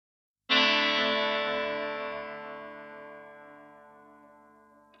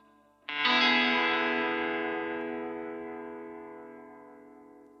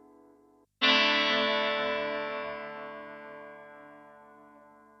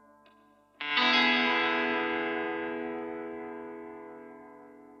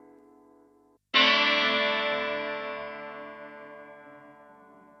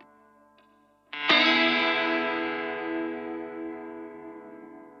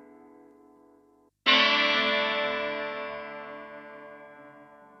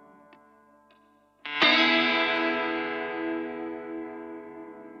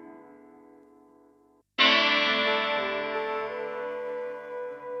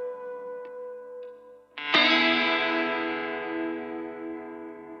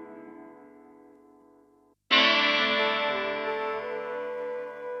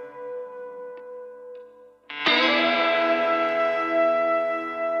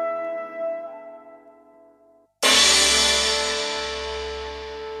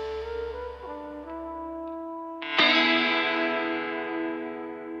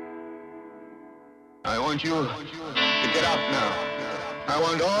want you to get up now. I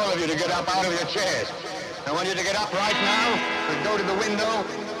want all of you to get up out of your chairs. I want you to get up right now, to go to the window,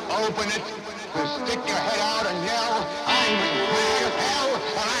 open it, to stick your head out and yell, I'm mad as hell,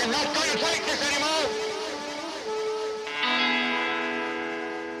 and I'm not going to take this anymore.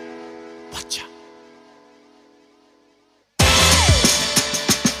 Watch out.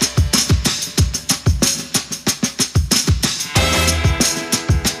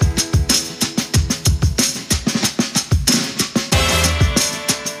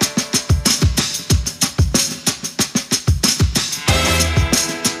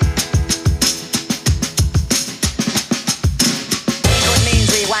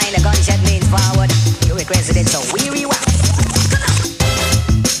 Resident, so we rewind.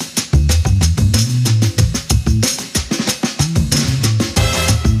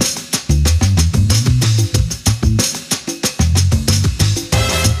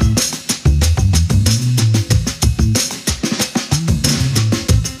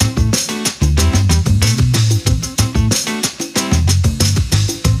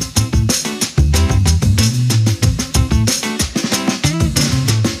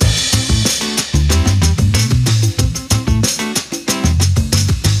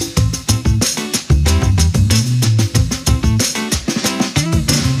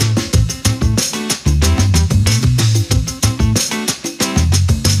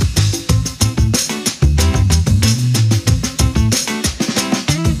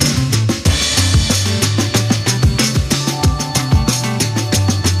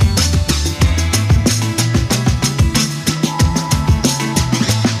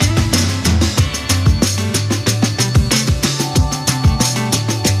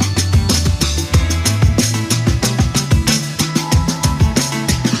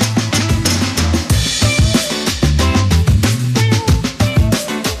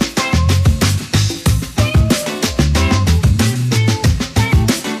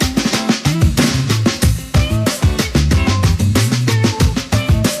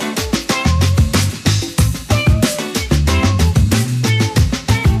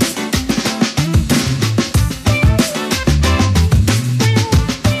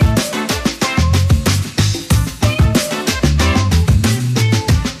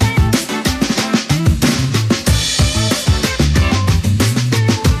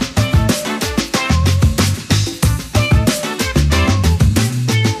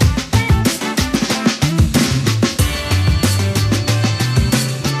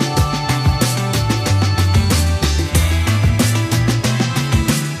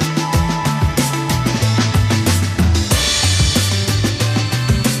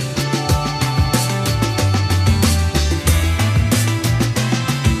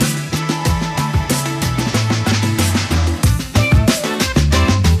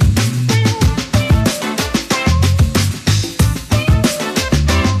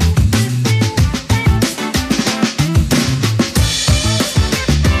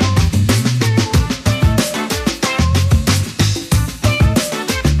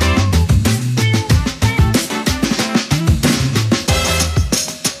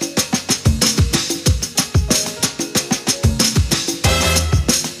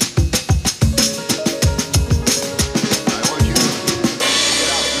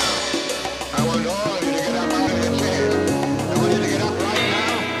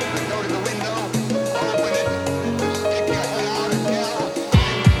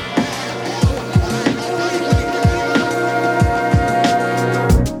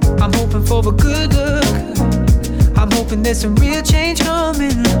 There's some real change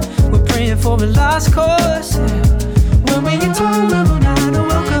coming. We're praying for a lost cause. When we get to level 9,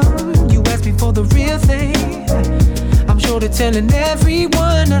 welcome. You asked me for the real thing. I'm sure they're telling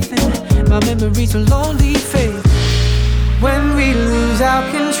everyone nothing. My memories will only fade. When we lose our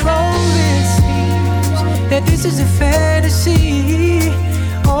control, it seems that this is a fantasy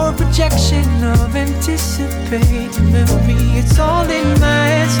or a projection of anticipated memory. It's all in my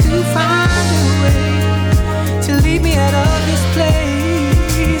hands to find a way to leave me out of this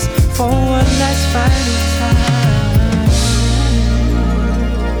place for one last final time.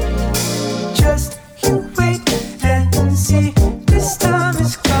 Just you wait and see. This time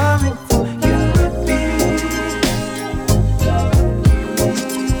is coming for you and me.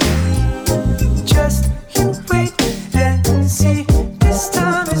 Just you wait and see. This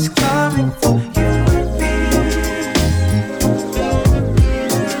time is coming for you and me.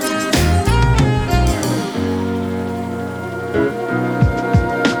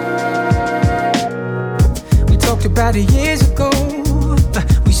 About years ago,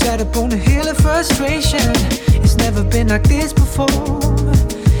 we sat up on a hill of frustration. It's never been like this before.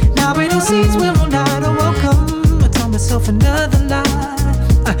 Now it all seems we're all not welcome. I tell myself another lie,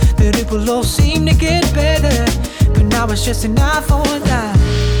 that it will all seem to get better, but now it's just an eye for an eye.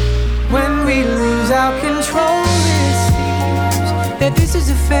 When we lose our control, it seems that this is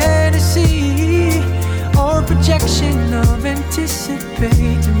a fantasy or a projection of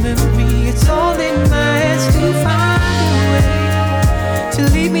anticipated memory. It's all in my hands to find a way to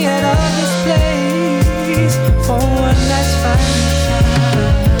leave me out of this place for one last final time.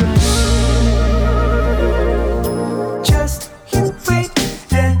 Just you wait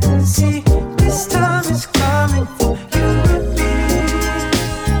and see, this time is coming for you and me.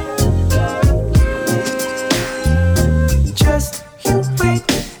 Just you wait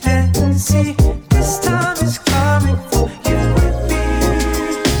and see, this time is coming for you and me.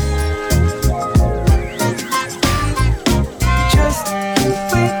 Just you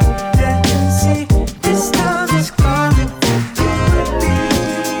wait and see, this time is coming.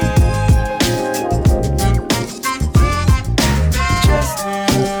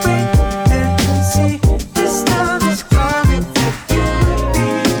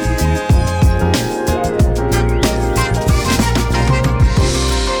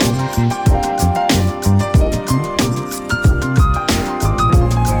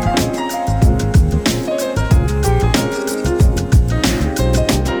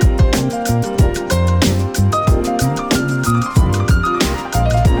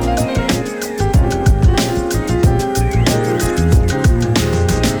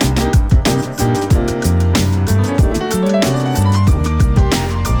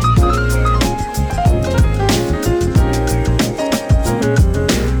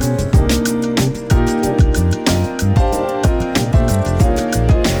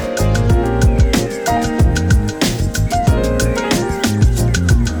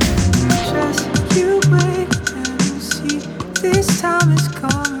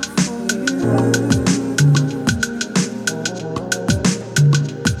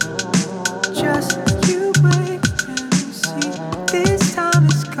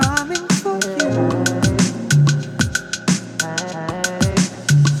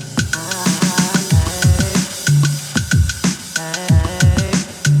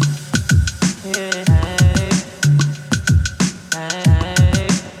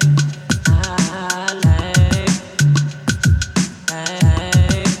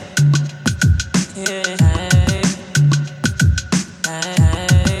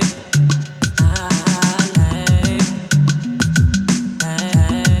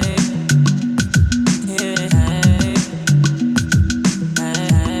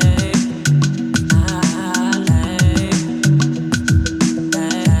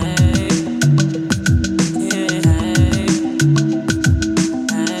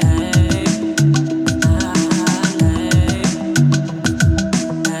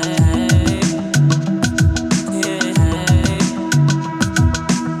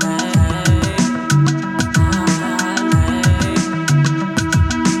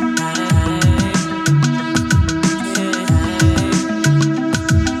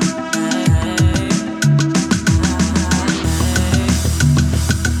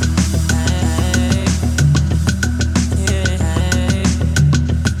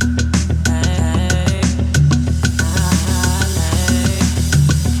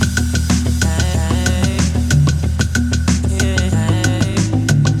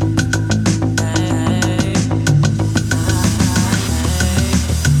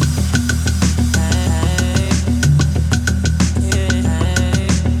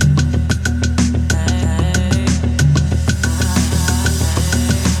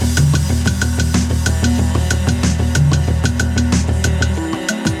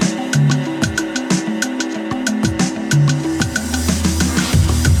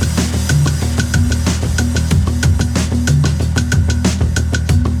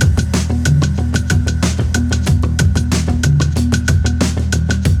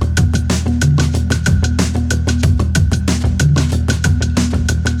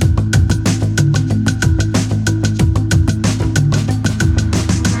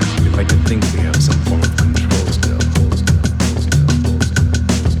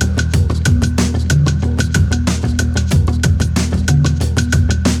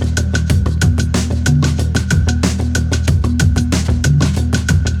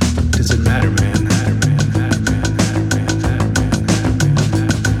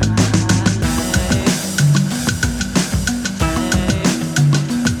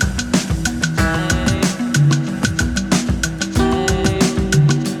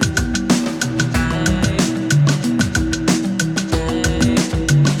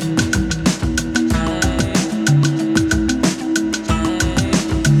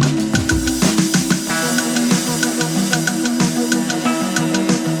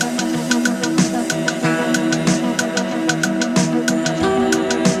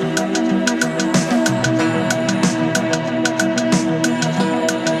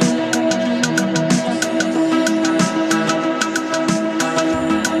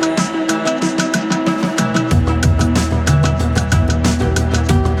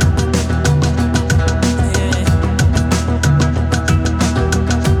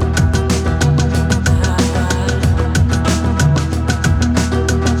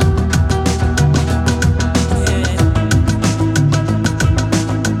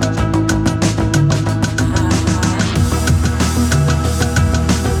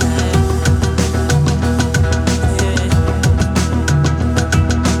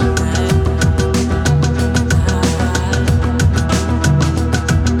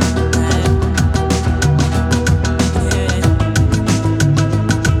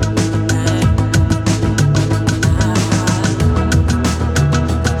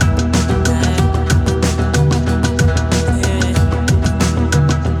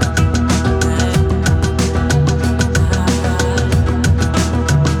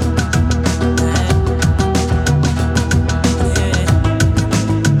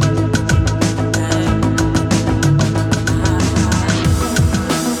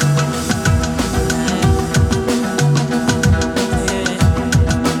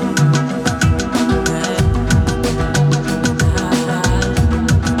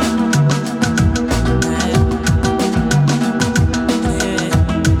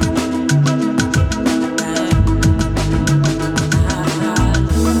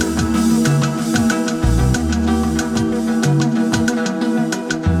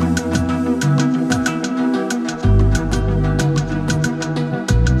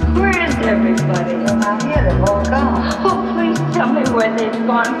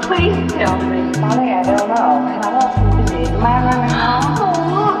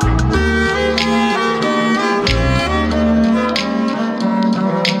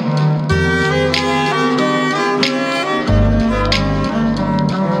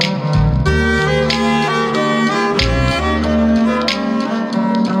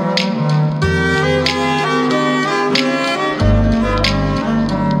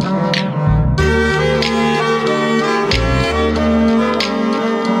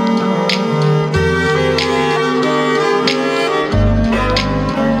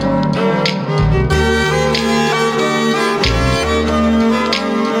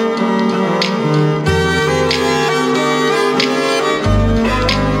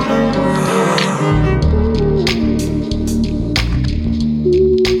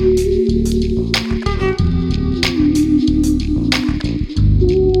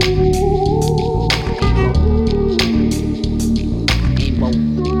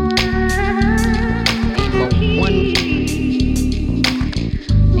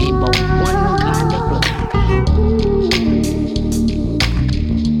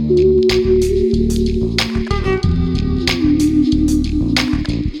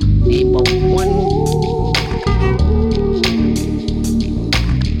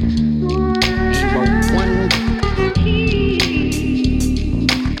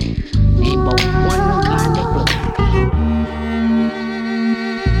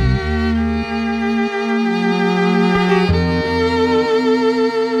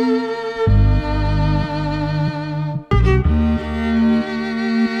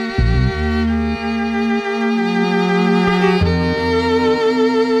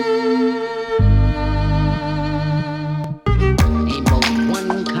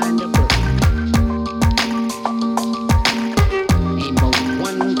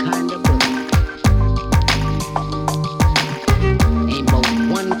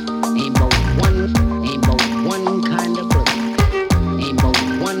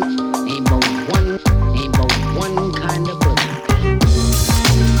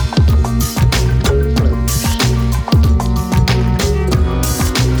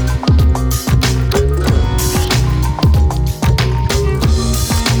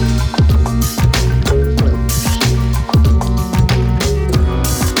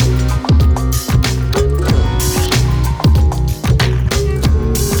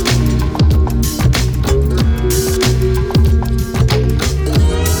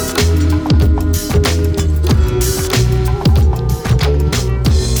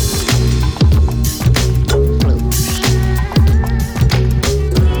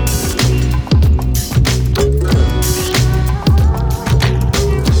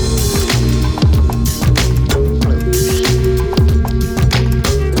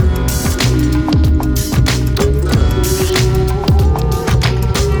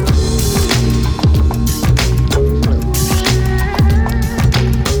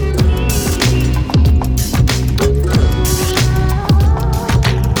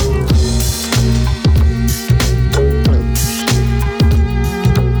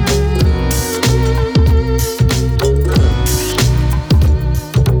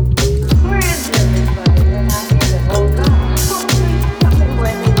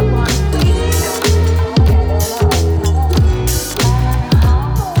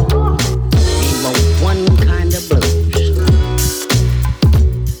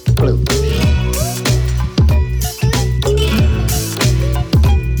 blues.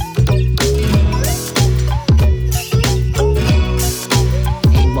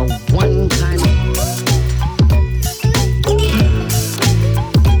 Ain't but one kind of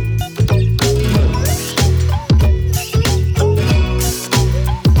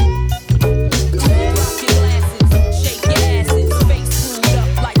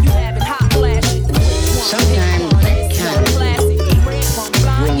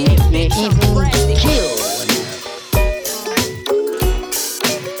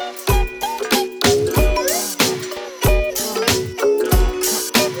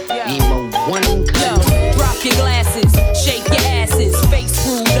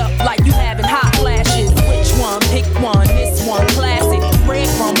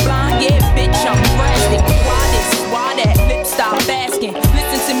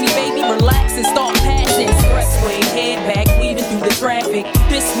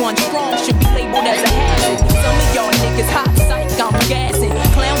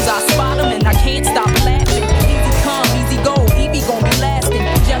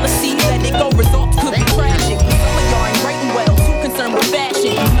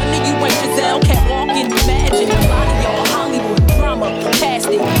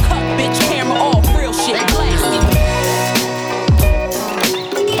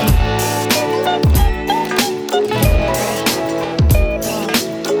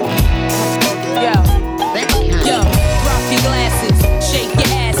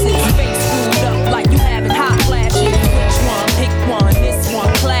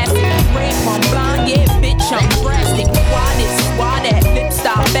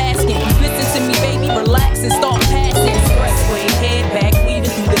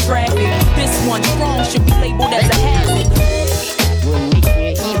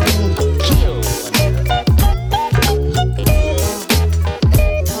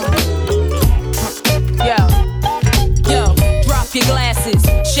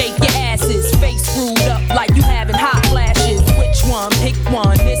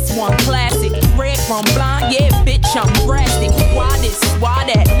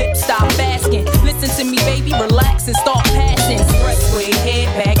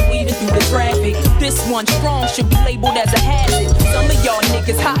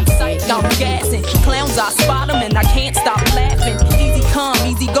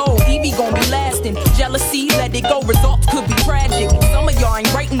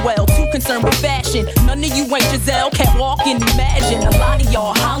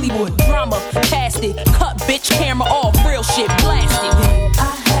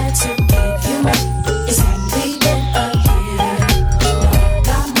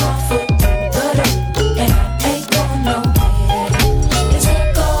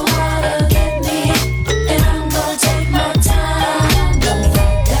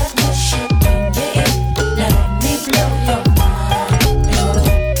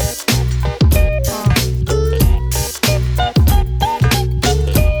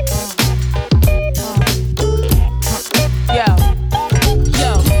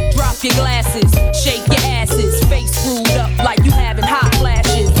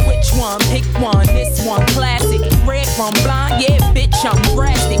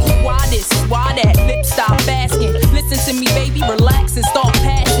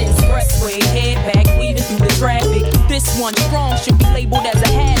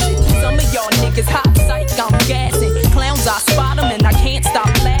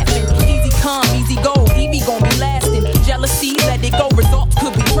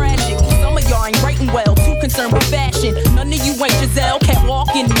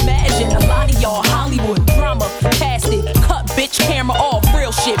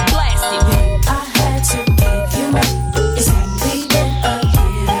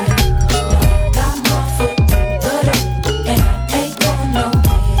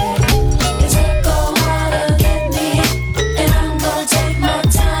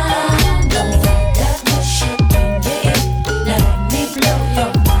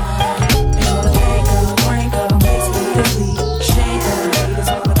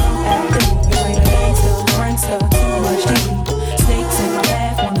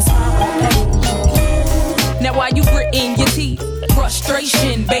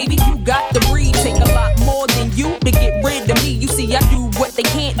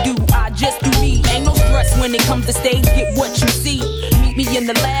when it comes to stage, get what you see. Meet me in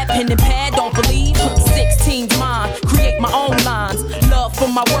the lab, pen and pad, don't believe. 16's mine, create my own lines. Love for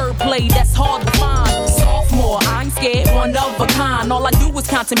my wordplay, that's hard to find. Sophomore, I ain't scared, one of a kind. All I do is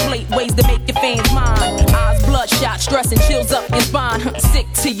contemplate ways to make your fans mine. Eyes bloodshot, stress and chills up your spine.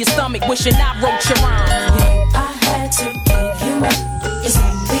 Sick to your stomach, wishing I wrote your rhyme. I had to give you up. It's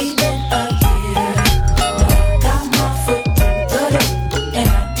only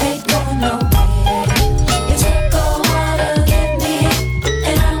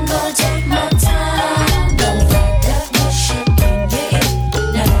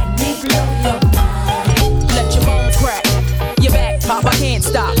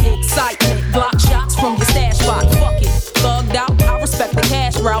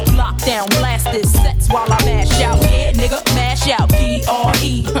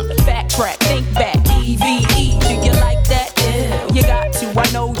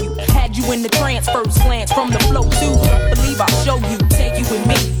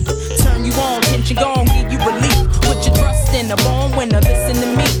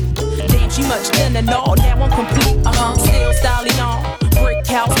much then and all. Now I'm complete, still styling on. Brick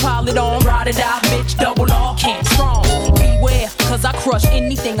house, pile it on, ride it out, bitch, double R, can't strong. Beware, cause I crush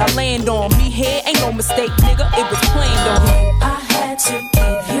anything I land on. Me here ain't no mistake, nigga, it was planned on. I had to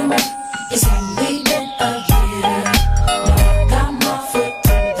give you up, it's only been a year. Now I got my foot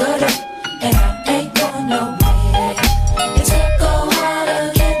through the door, and I ain't going nowhere. It took a while to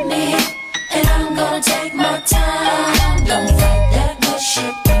get me, and I'm gonna take my time. Don't fight that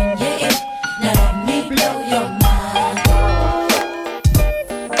bullshit in your ear, now let me blow your mind.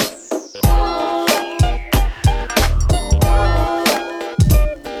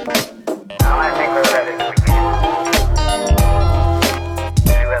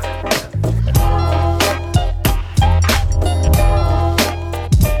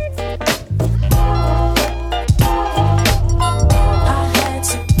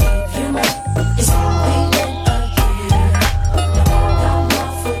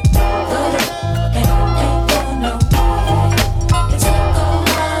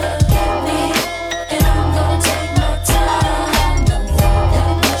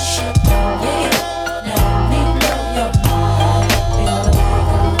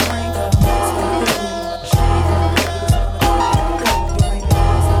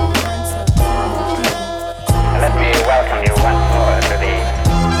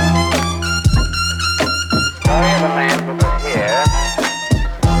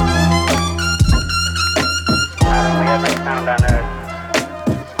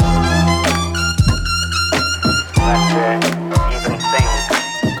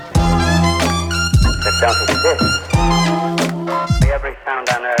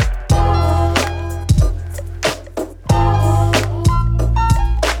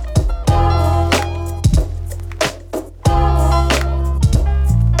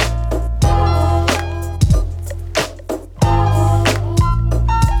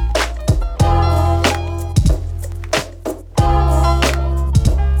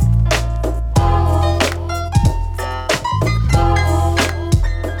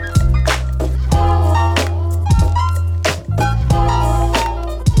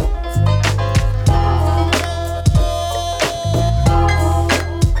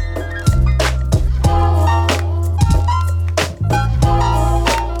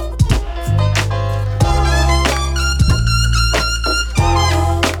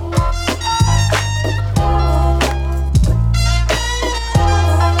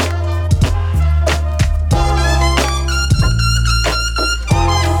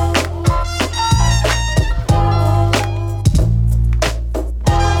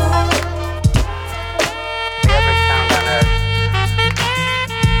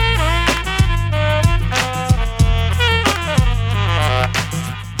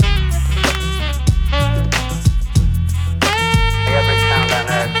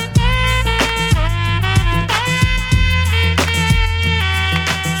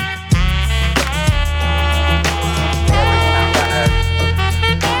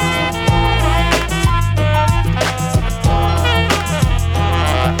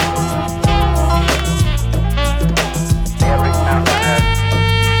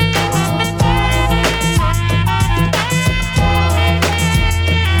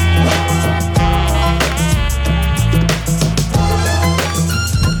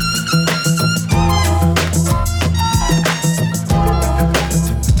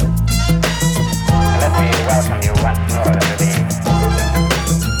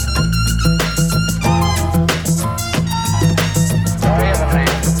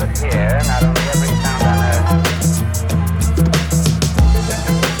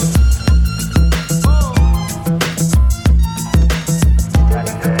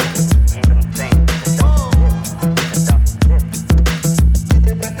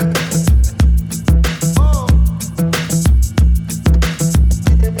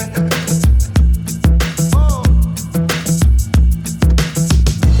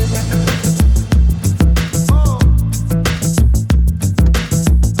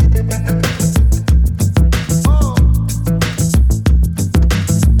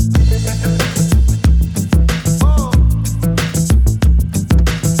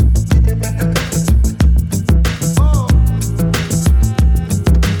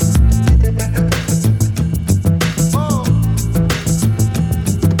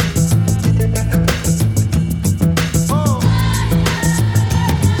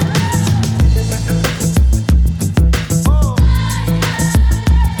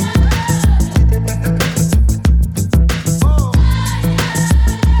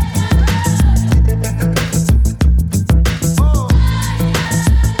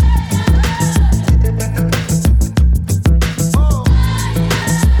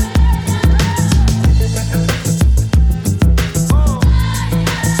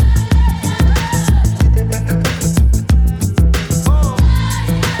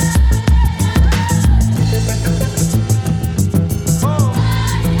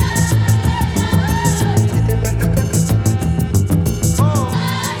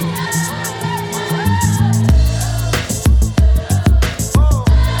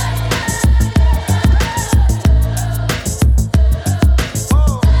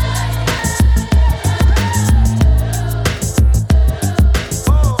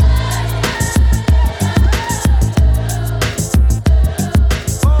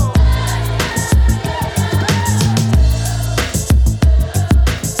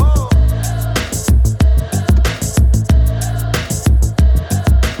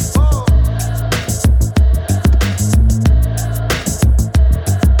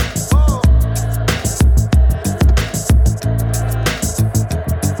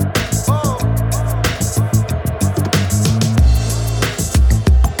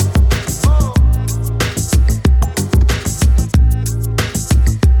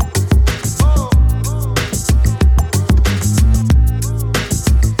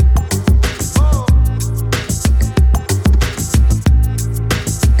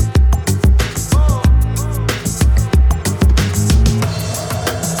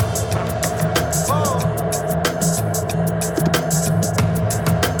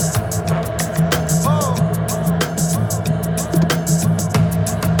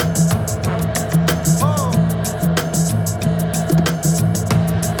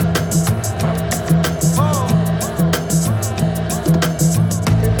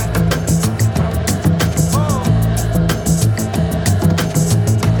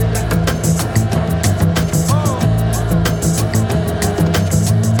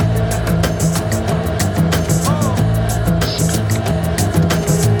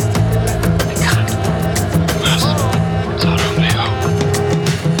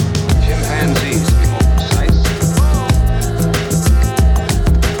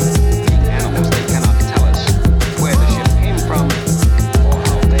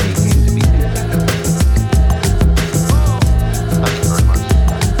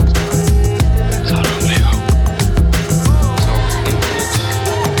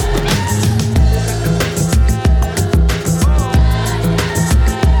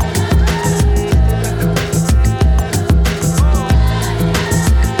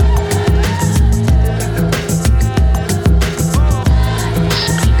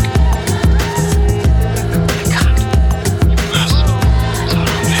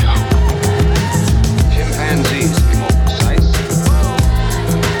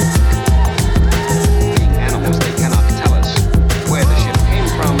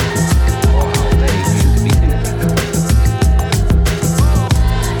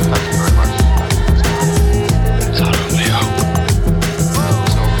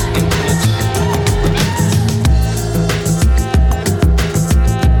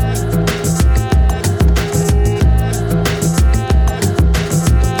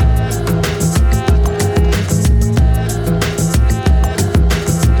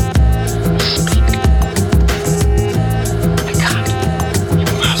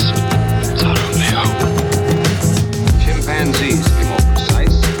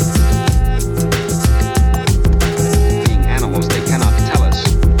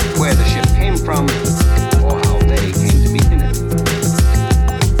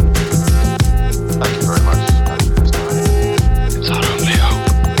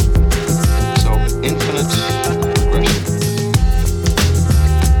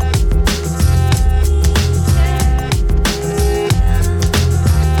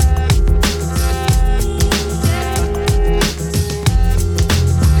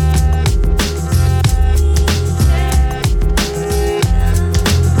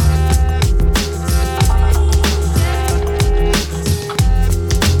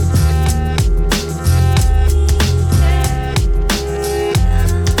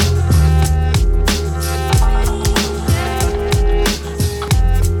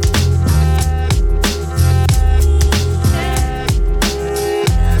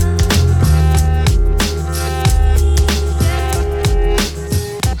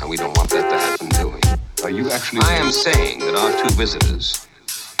 actually... I am saying that our two visitors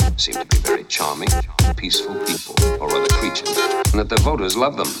seem to be very charming, peaceful people, or rather creatures, and that their voters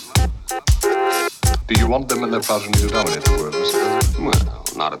love them. Do you want them and their progeny to dominate the world, Mr. President? Well,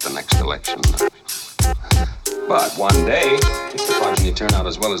 not at the next election. But one day, if the progeny turn out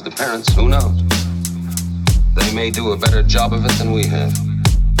as well as the parents, who knows? They may do a better job of it than we have.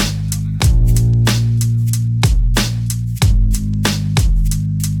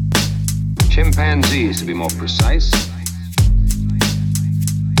 Chimpanzees, to be more precise.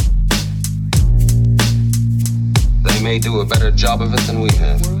 They may do a better job of it than we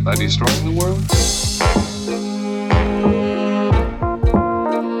have. By destroying the world?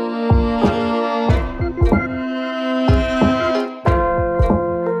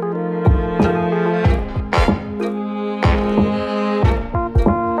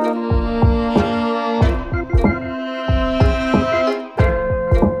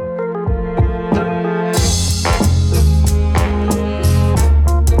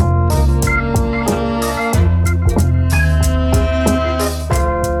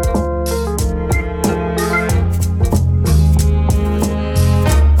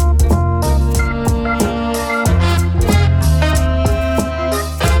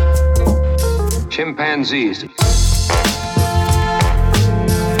 Chimpanzees.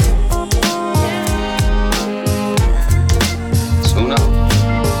 Who knows?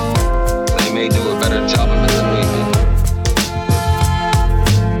 They may do a better job of it than we have.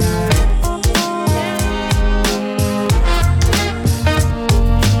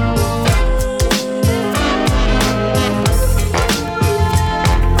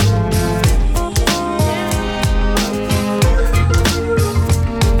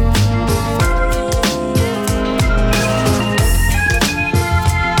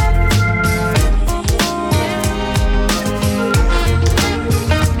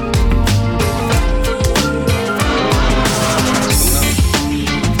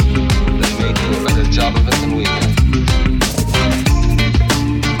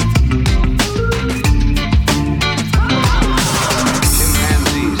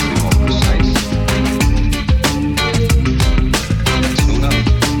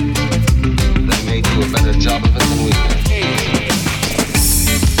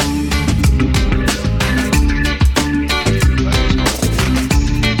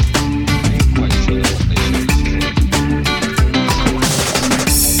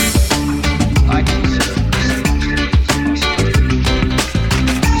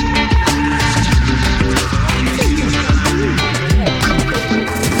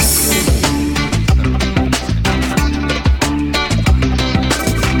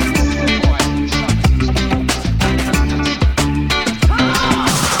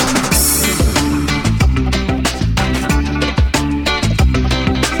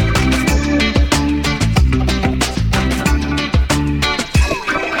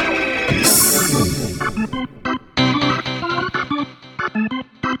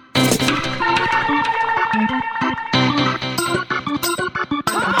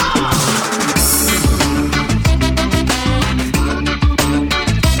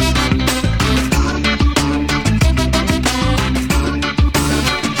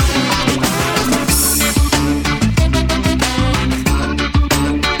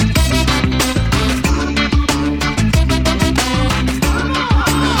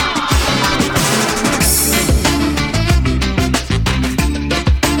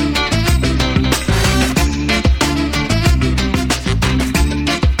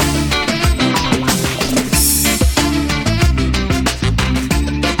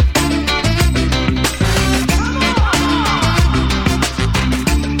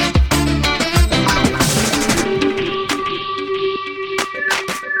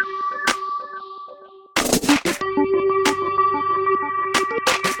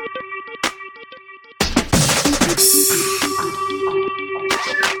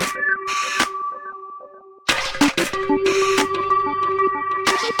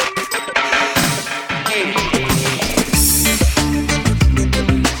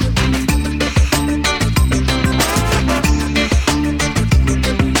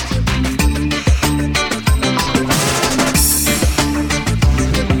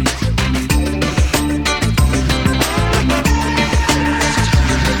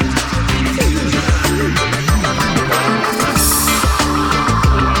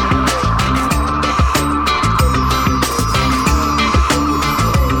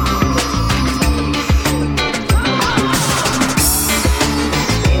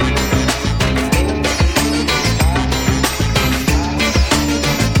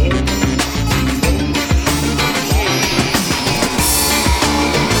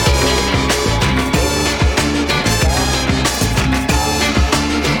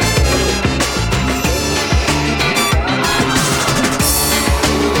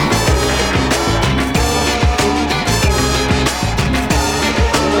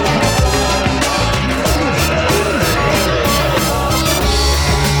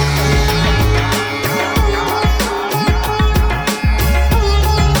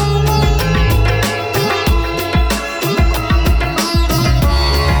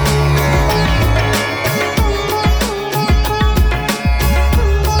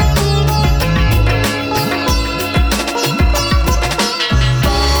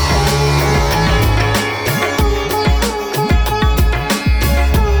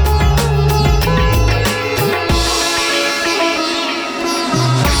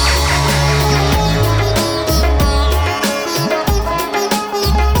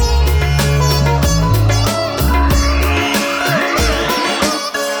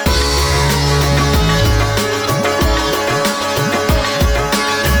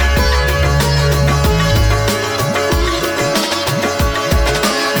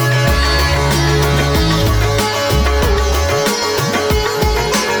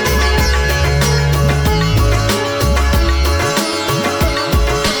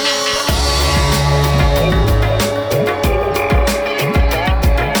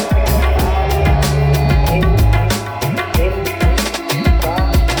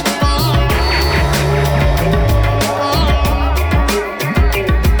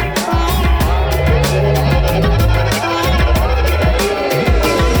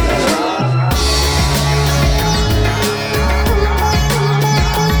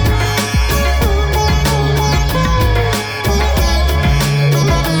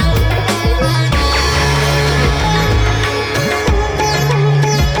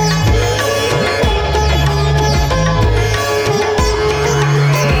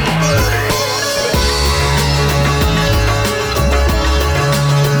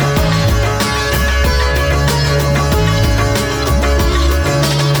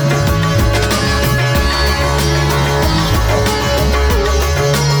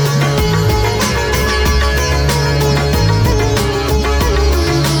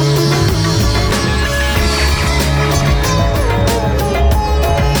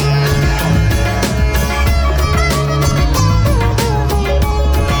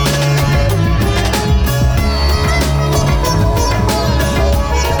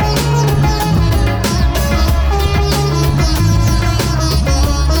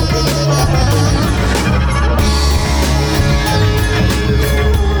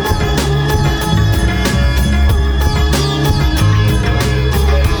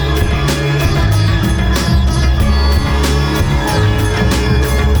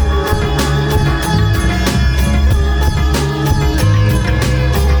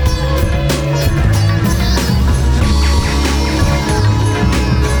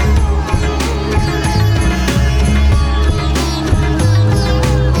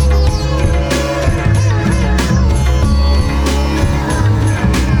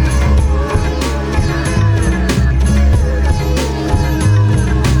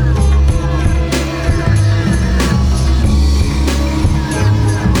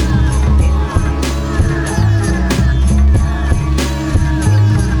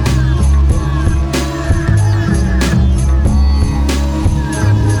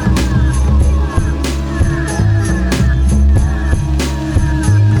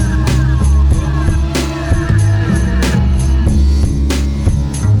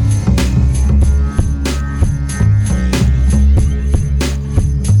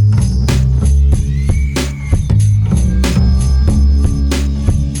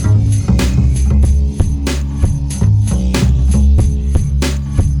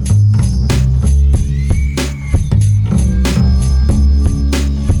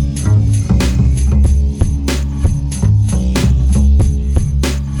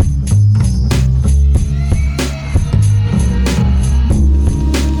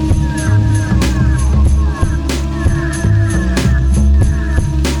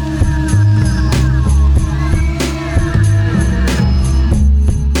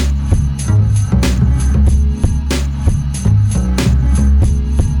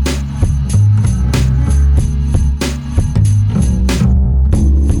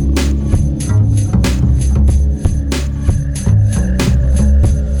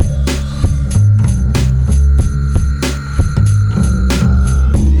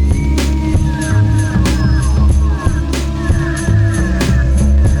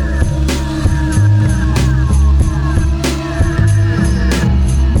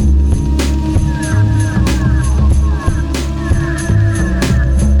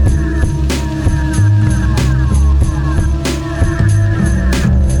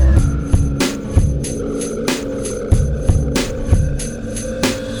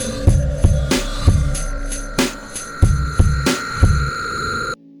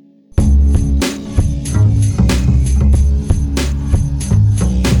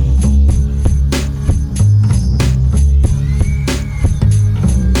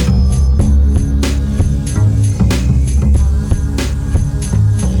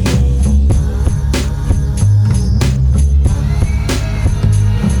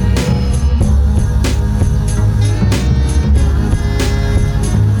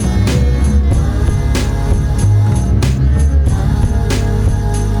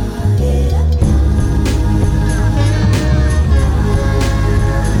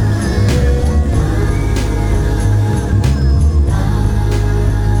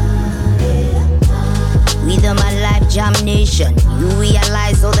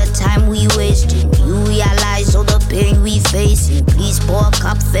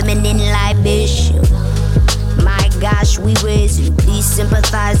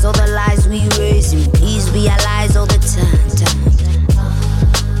 sympathize all the lies we raise. And please realize all the time.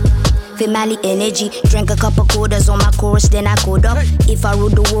 Family energy, drank a couple quarters on my chorus, then I code up. If I rule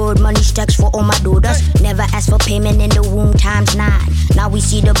the world, money stacks for all my daughters. Never ask for payment in the womb times 9. Now we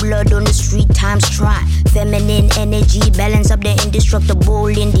see the blood on the street times try. Feminine energy, balance up the indestructible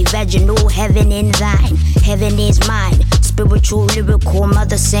in the vaginal. Heaven in thine, heaven is mine. Spiritual, lyrical,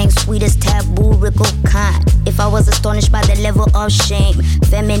 mother sang sweetest taboo, rickle kind. If I was astonished by the level of shame,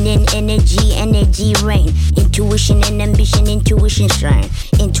 feminine energy, energy reign. Intuition and ambition, intuition shine.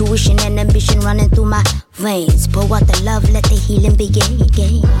 Intuition and ambition running through my veins. Pour out the love, let the healing begin.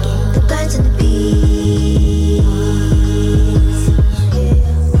 The birds and the bees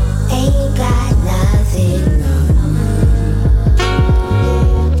ain't got nothing.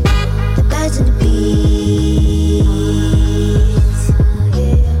 The birds and the bees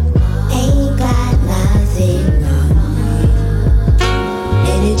ain't got nothing.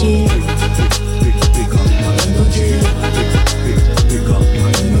 Energy. Pick up your energy. Pick up your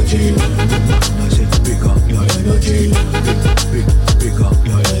energy. I said pick up your energy. Pick up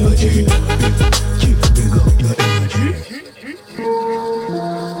your energy. Pick up your energy.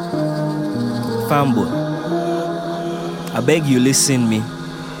 Fambo, I beg you listen me.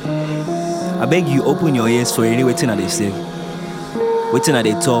 I beg you open your ears for any waiting at they say. Waiting at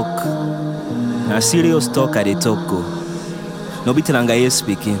they talk. Now serious talk at they talk go. No be Tinanga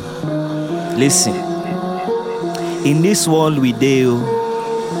speaking. Listen. In this world we deal.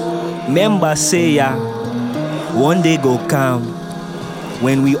 Member say ya. One day go come.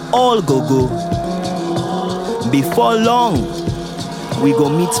 When we all go. Before long, we go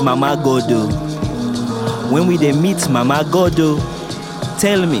meet Mama Godo. When we dey meet Mama Godo,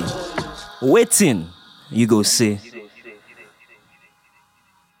 tell me, waiting, you go say.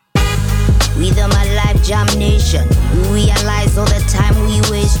 With my life damnation, you realize all the time we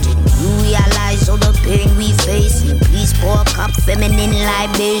wasted. You realize all the pain we facing. Please pour a cup feminine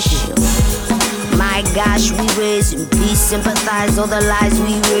libation. My gosh, we raising. Please sympathize all the lies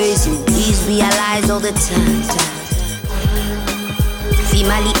we raising. Please realize all the time.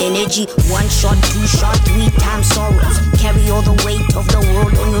 Female energy, 1 shot, 2 shot, 3 times sorrows. Carry all the weight of the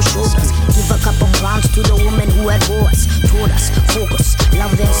world on your shoulders. Give a couple crowns to the woman who had bore us. Taught us, focus,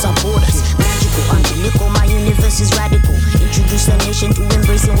 love and support us. Magical, umbilical, my universe is radical. Introduce the nation to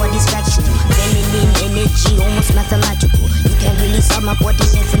embracing what is factual. Feminine energy, almost mathematical. You can't really sum up what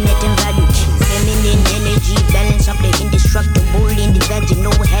is infinite in value. Feminine energy, balance up the indestructible in the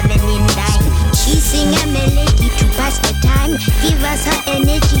vaginal, heaven in thine. She sing a melody to pass the time. Give us her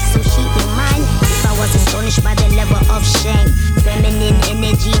energy so she will mine. If I was astonished by the level of shame, feminine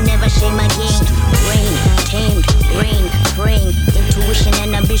energy never shame again. Rain, tamed, rain, praying. Intuition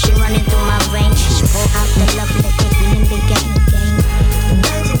and ambition running through my veins. Pour out the love, let the healing begin.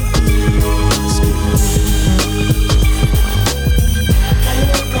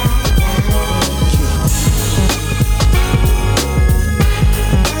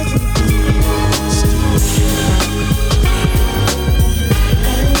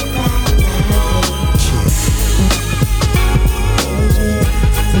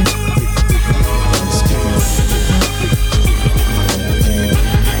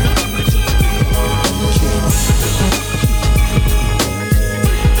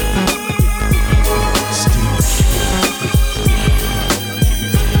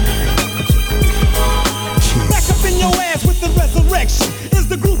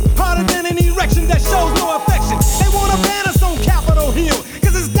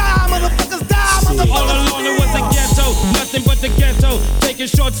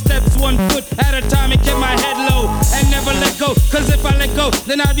 Short steps, 1 foot at a time, and keep my head low and never let go. Cause if I let go,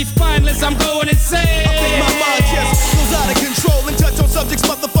 then I'll be spineless. I'm going insane. I think my mind just goes out of control and touch on subjects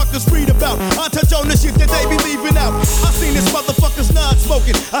motherfuckers read about. I touch on the shit that they be leaving out. I seen this motherfucker's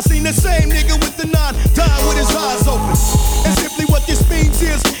non-smoking. I seen the same nigga with the 9 dying with his eyes open. And simply what this means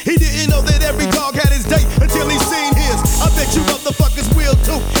is he didn't know that every dog had his day until he seen his. I bet you motherfuckers will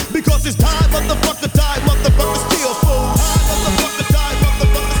too, because it's time, motherfucker, time, motherfucker, still fool. Time, motherfucker, time,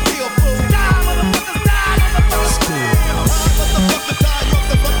 motherfucker, still fool. Time, motherfucker, time, motherfucker, still. Time, motherfucker, time,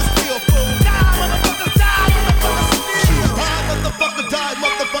 motherfucker, still fool. Time, motherfucker, time, motherfucker, still. Time, motherfucker, time,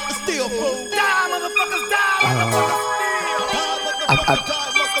 motherfucker, still fool. Time, motherfucker, time, motherfucker, still. Time, motherfucker,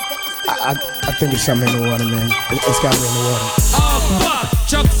 time, motherfucker, still. I think it's something in the water, man. It's gotta be in the water. Oh fuck,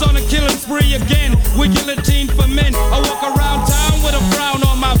 Chuck's on a killing spree again. With guillotine for men. I walk around town with a frown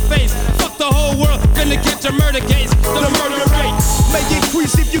on my face. Fuck the whole world, gonna catch a murder case. The murder rate may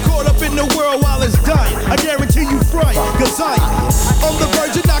increase if you caught up in the world while it's dying. I guarantee you fright, cause I on the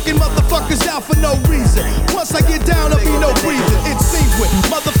verge of knocking motherfuckers out for no reason. Once I get down, there'll be no breathing. It seems with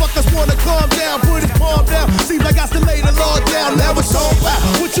motherfuckers wanna calm down, put his palm down. Seems like I still lay the law down. Now it's all out.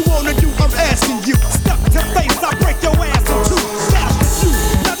 What you wanna do? I'm asking you. Stuck to face, I break your ass in two. Stop you.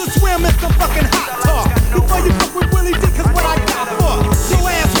 Now to swim in some fucking hot tar. Before you fuck with Willie D, cause what I got for your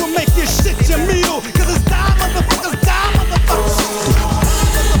ass will make your shit your meal. Cause it's die, motherfuckers, die, motherfuckers.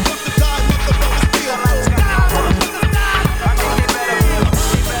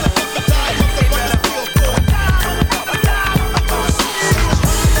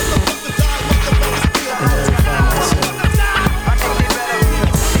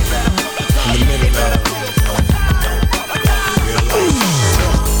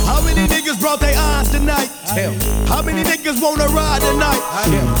 They eyes tonight. How many niggas wanna ride tonight?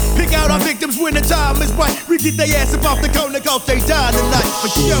 Pick out our victims when the time is right. We get their ass up off the corner cause they die tonight.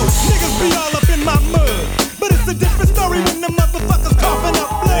 But yo, niggas be all up in my mud. But it's a different story when the motherfuckers coughing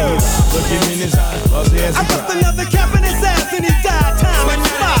up blood. Look him in his eyes. I bust another cap in his ass and he died. Time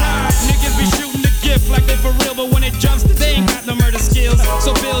expired. Niggas be shooting the gift like they for real, but when it jumps, they ain't got no murder skills.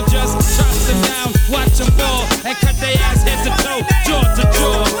 So Bill just chops them down, watch them fall, and cut their ass head to toe, jaw to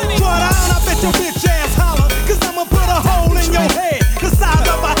jaw. Draw down, I bet your bitch ass holler, cause I'ma put a hole in your head, the size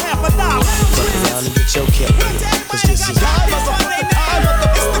of a $50. Turn around and get your kid, cause this is time of the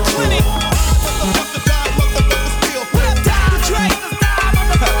it's the clinic.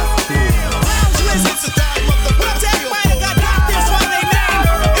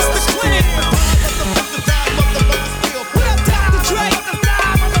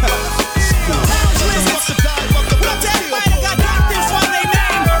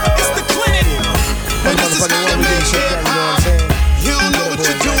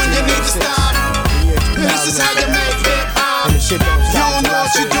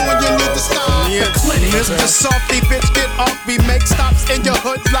 Mr. Softy, bitch, get off me. Make stops in your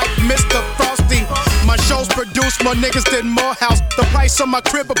hood like Mr. Frosty. My shows produce more niggas than Morehouse. The price on my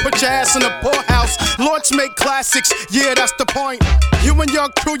crib will put your ass in a poorhouse. Lords make classics, yeah, that's the point. You and your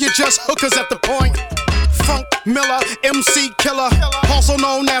crew, you just hookers at the point. Funk Miller, MC Killer, also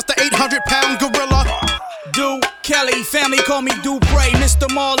known as the 800-pound gorilla. Duke Kelly, family call me Dupre.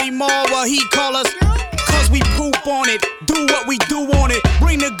 Mr. Marley Marwa, he call us. Cause we poop on it, do what we do on it.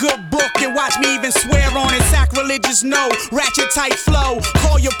 Bring the good book and watch me even swear on it. Sacrilegious, no, ratchet type flow.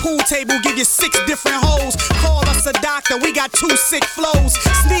 Call your pool table, give you 6 different holes. Call us a doctor, we got 2 sick flows.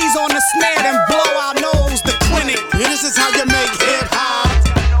 Sneeze on the snare and blow our nose. The clinic. Yeah, this is how you make hip hop.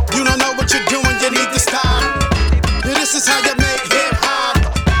 You don't know what you're doing, you need to stop. Yeah, this is how you make hip hop.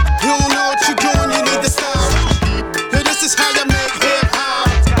 You don't know what you're doing, you need to stop. Yeah, this is how you make hip hop.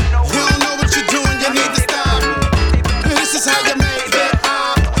 You don't know what you're doing, you need to stop. Yeah, this is how you make hip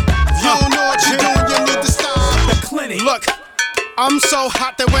hop. You don't know what you're doing, you need to stop. The clinic. Look, I'm so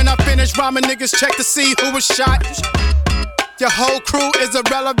hot that when I finish rhyming, niggas check to see who was shot. Your whole crew is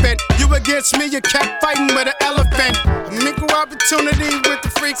irrelevant. You against me, you kept fighting with an elephant. A micro opportunity with the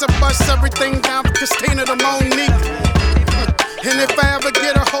freaks, I bust everything down for Christina the Monique. And if I ever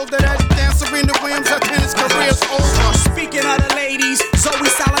get a hold of that damn Serena Williams, her tennis career's over. Speaking of the ladies, Zoe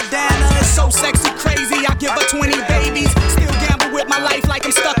Saldana is so sexy, crazy. I give her 20 babies. Still gamble with my life like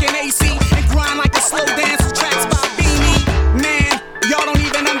I'm stuck in AC. And grind like a slow dance with tracks by Beanie. Man, y'all don't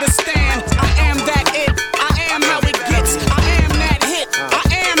even understand. I am that it. I am how it gets. I am that hit. I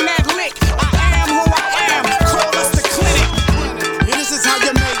am that lick. I am who I am. Call us the clinic. Yeah, this is how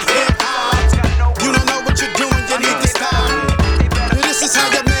you make hip hop. You don't know what you're doing, you need to stop. Yeah, this is how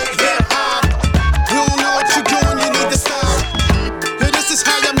you make hip hop. You don't know what you're doing, you need to stop. Yeah, this is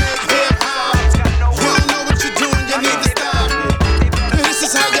how you make hip hop. You don't know what you're doing, you need to stop. Yeah, this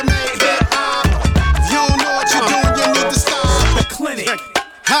is how you make hip hop. You don't know what you're doing, you need to stop. The clinic.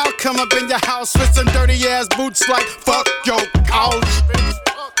 How come up in your house with some dirty ass boots like fuck your couch?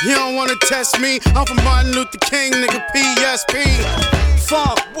 You don't wanna test me, I'm from Martin Luther King, nigga, PSP.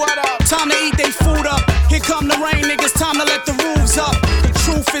 Funk, what up? Time to eat they food up. Here come the rain, niggas, time to let the roofs up. The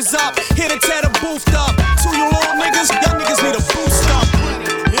truth is up, here to tear the booth up. To you little niggas, y'all niggas need a boost up.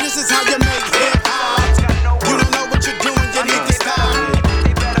 Yeah, this is how you make hip hop. You don't know what you're doing, you need to stop.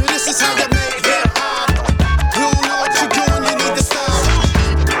 Yeah, this is how you make hip hop. You don't know what you're doing, you need to stop.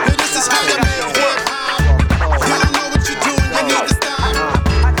 Yeah, this is how you make hip hop. You don't know what you're doing, you need to stop.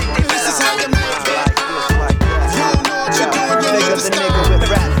 Yeah, this is how you make hip hop. You don't know what you're doing, you need to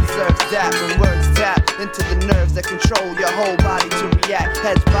stop. adapt when words tap into the nerves that control your whole body to react.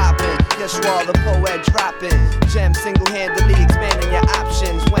 Heads bopping, Yeshua the poet dropping gems, single-handedly expanding your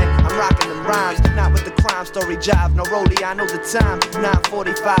options when I'm rocking them rhymes. Not with the crime story jive, no rollie, I know the time.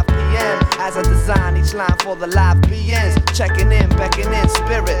 9:45 p.m. as I design each line for the live BNs. Checking in, beckoning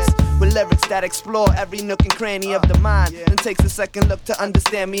spirits with lyrics that explore every nook and cranny of the mind. Then takes a second look to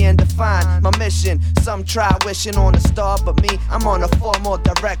understand me and define my mission. Some try wishing on a star, but me, I'm on a far more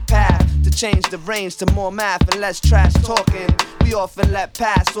direct path to change the range to more math and less trash talking. We often let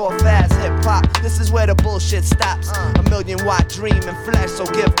pass off as hip-hop. This is where the bullshit stops. A million-watt dream in flesh, so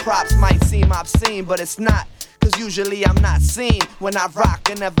give props. Might seem obscene, but it's not. Cause usually I'm not seen when I rock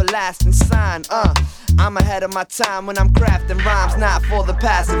an everlasting sign. I'm ahead of my time when I'm crafting rhymes, not for the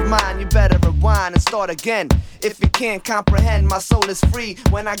passive mind. You better rewind and start again. If you can't comprehend, my soul is free.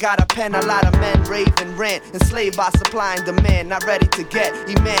 When I got a pen, a lot of men rave and rant, enslaved by supply and demand, not ready to get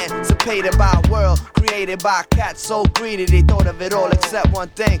emancipated by a world created by cats so greedy they thought of it all except one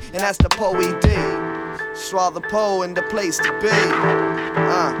thing, and that's the Poe-E-D. Swallow the Poe in the place to be.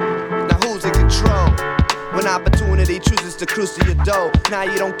 Now who's in control? When opportunity chooses to cruise to your dough, now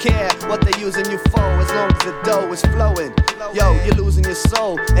you don't care what they're using you for, as long as the dough is flowing. Yo, you're losing your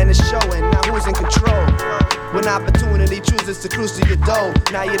soul, and it's showing. Now who's in control? When opportunity chooses to cruise to your dough,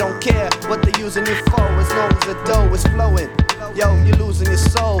 now you don't care what they're using you for, as long as the dough is flowing. Yo, you're losing your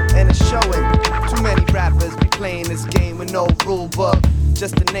soul, and it's showing. Too many rappers be playing this game with no rule book.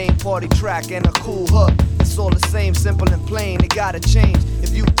 Just a name, party track, and a cool hook. It's all the same, simple and plain, it gotta change.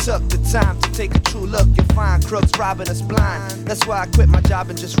 If you took the time to take a true look, you'll find crooks robbing us blind. That's why I quit my job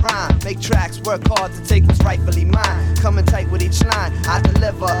and just rhyme. Make tracks, work hard to take what's rightfully mine. Coming tight with each line, I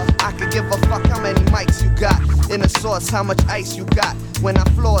deliver. I could give a fuck how many mics you got. In a sauce, how much ice you got. When I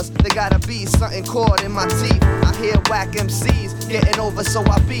floss, there gotta be something caught in my teeth. I hear whack MCs getting over, so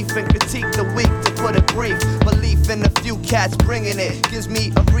I beef and critique the weak, to put it brief. Belief in a few cats bringing it gives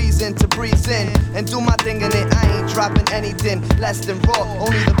me a reason to breeze in and do my thing in it. I ain't dropping anything less than raw.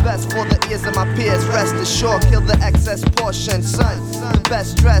 Only the best for the ears of my peers. Rest assured, kill the excess portion, son. The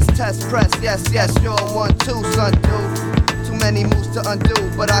best dress, test press. Yes, you're 1-2, son, dude. Too many moves to undo,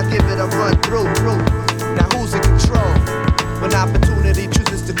 but I'll give it a run through. Now who's in control? When opportunity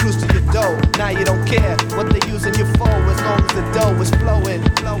chooses to cruise to your dough, now you don't care what they're using you for, as long as the dough is flowing.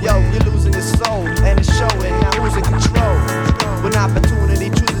 Yo, you're losing your soul, and it's showing. Now who's in control? When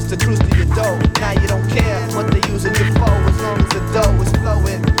opportunity chooses to cruise to your dough, now you don't care what they're using you for, as long as the dough is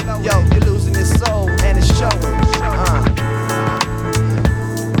flowing. Yo, you're losing your soul, and it's showing.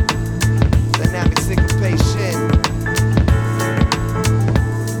 Dynamic syncopation.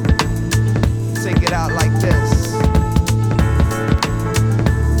 Take it out like this.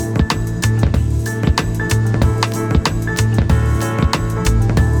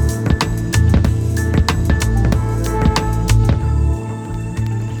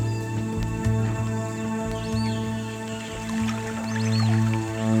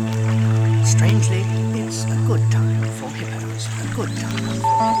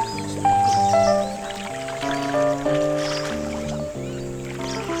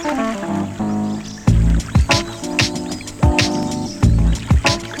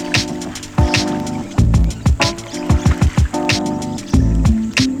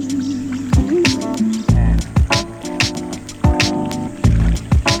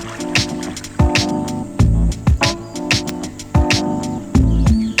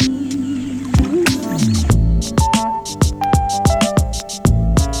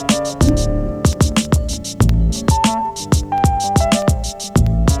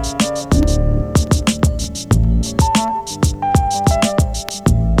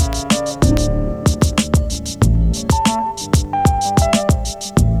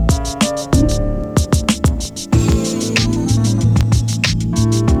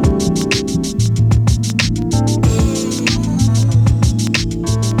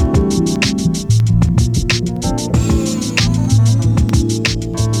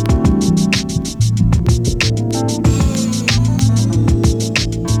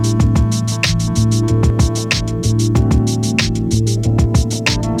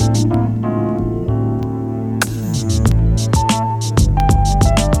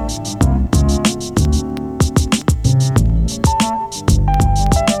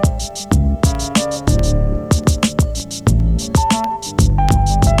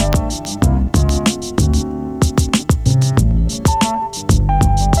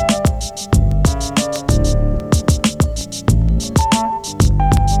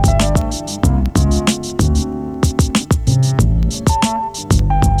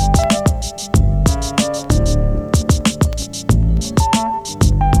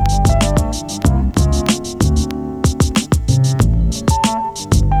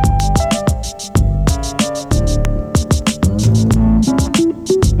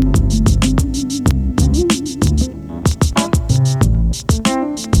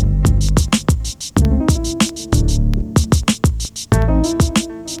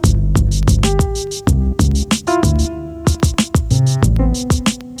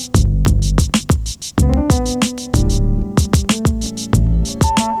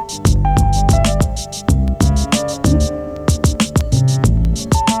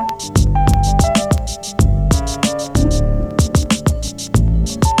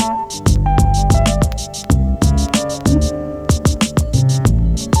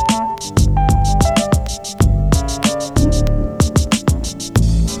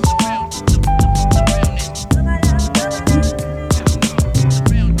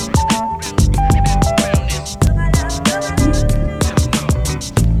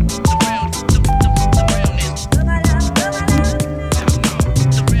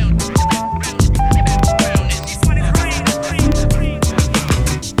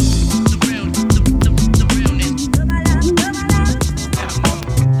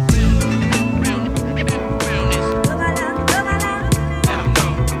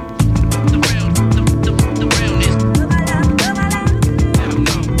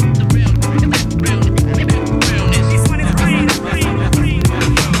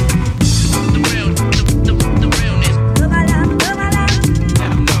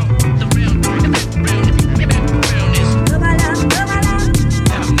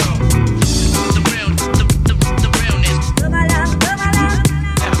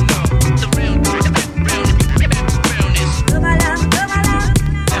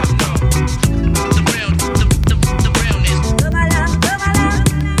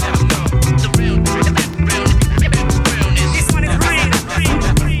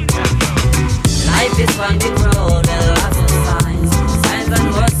 one big road with lots of signs. Signs and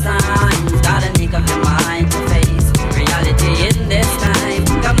more signs. Gotta make up your mind to face reality in this time.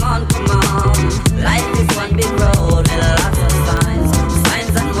 Come on, come on. Life is one big road with lots of signs.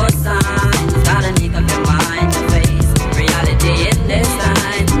 Signs and more signs. Gotta make up your mind to face reality in this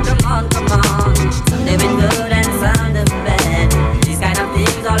time. Come on, come on. Some living good and some living bad. These kind of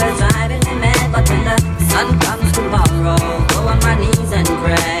things always driving me mad. But when the sun comes tomorrow, go on my knees and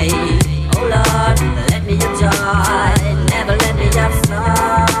pray. Oh Lord, let me have joy, never let me have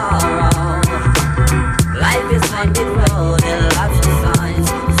sorrow. Life is one big road, there are lots of signs,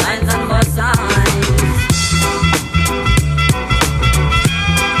 signs and more signs.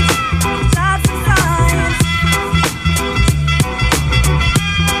 Lots of signs.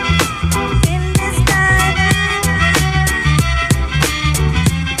 In this time.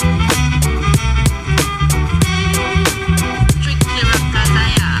 Strictly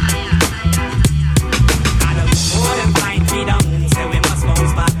Rakataya. More than fine freedom, say we must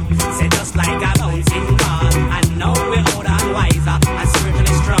bounce back. Say just like a bouncing ball. I know we're older and wiser and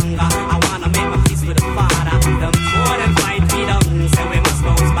spiritually stronger. I wanna make my peace with the Father. The more than fine freedom, say we must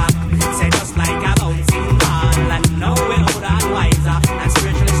bounce back. Say just like a bouncing ball. I know we're older and wiser and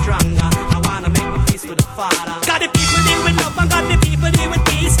spiritually stronger. I wanna make my peace with the Father. Got the people deal with love and got the people deal with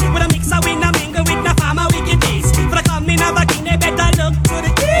peace. With a mix of win and mingle with the farmer wicked peace. For the coming of a king, they better look to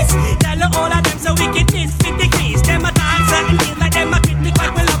the east. Tell all of them so wickedness fit the crease. Them a dance certain things like them a critic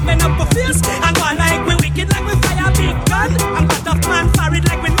like we love men up for fierce. And one like we wicked like we fire big gun. And got up man farried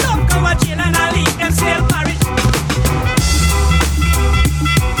like we love go a jail and I leave them sail parried.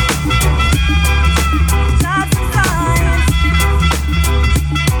 Lots of signs.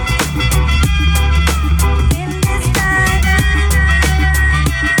 In this time.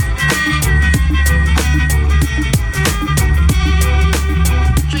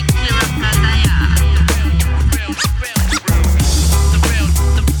 Strictly Rakataya. The realness.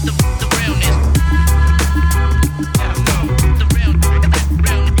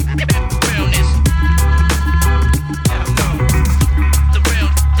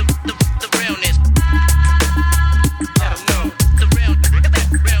 The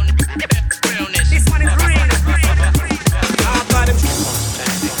realness. This one is real. I got him.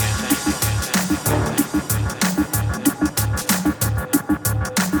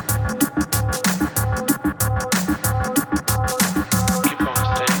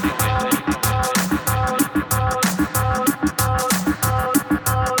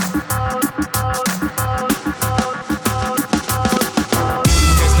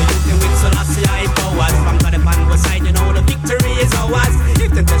 There's the youth in with Selassie I powers. From the pan go side, you know the victory is ours.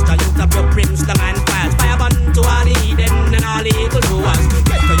 If them test the youth of your prince, the man fires. Fire burn to all the Eden and all the evil doers.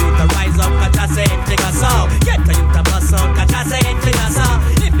 Get the youth to rise up, catch us it, take us out. Get the youth to bust out, catch us it, take us out.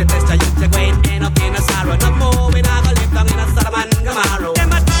 If them test the youth, you're going to end up in a sorrow. No more, we not gonna live down in a Sodom and Gomorrah.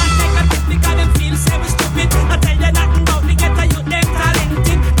 Them a talk, take a tip because them feel so stupid. I tell you nothing about the get the youth, them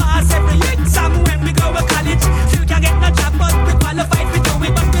talented. Pass every exam when we go to college. Still can't get no job, but we qualified to do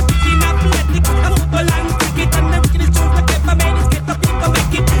it. But we're picking up athletics, and football and cricket. And the wickedest truth that ever made is get the people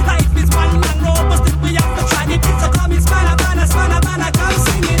make it. Life is one long road, but still we have to try it. So come in, Spanner, come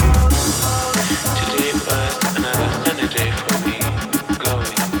sing it. Today was another sunny day for me,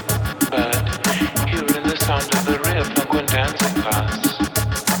 glowing. But hearing the sound of the real funk when dancing past.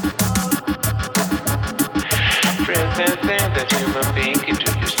 Friends and think that human being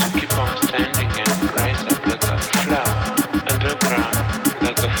continues to keep on standing and rise up like a flower underground,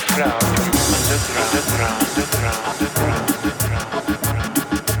 like a flower from underground.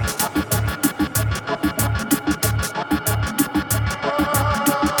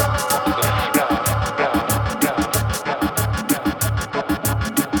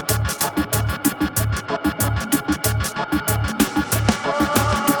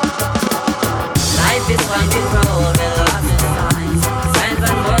 Life is one big road with lots of signs. Signs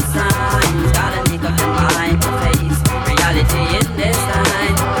and more signs. Gotta make up your mind to face reality in this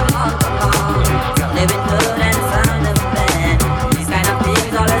time. Come on, come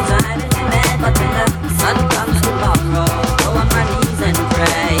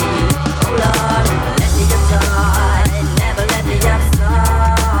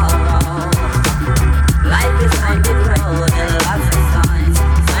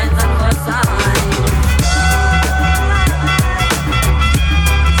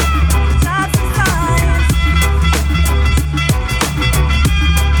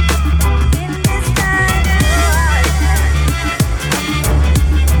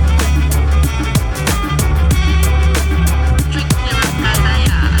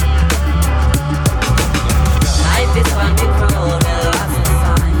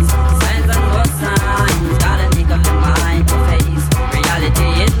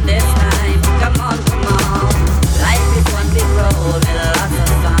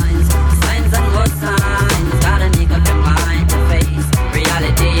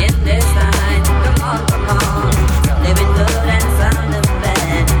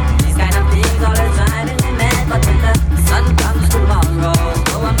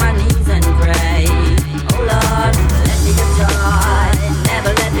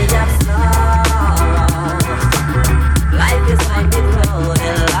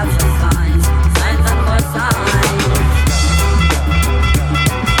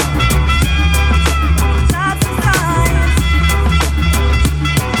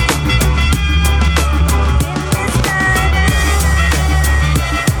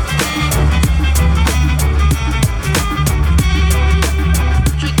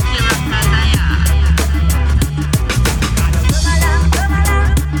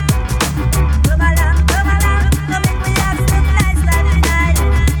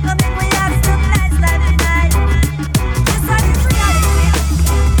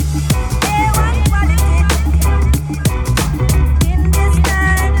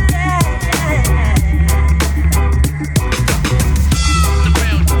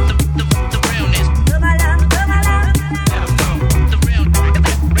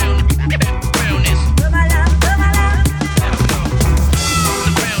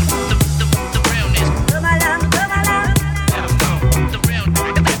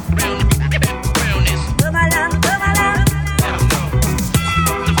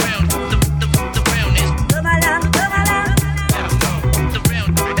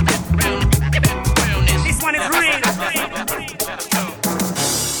Let it go.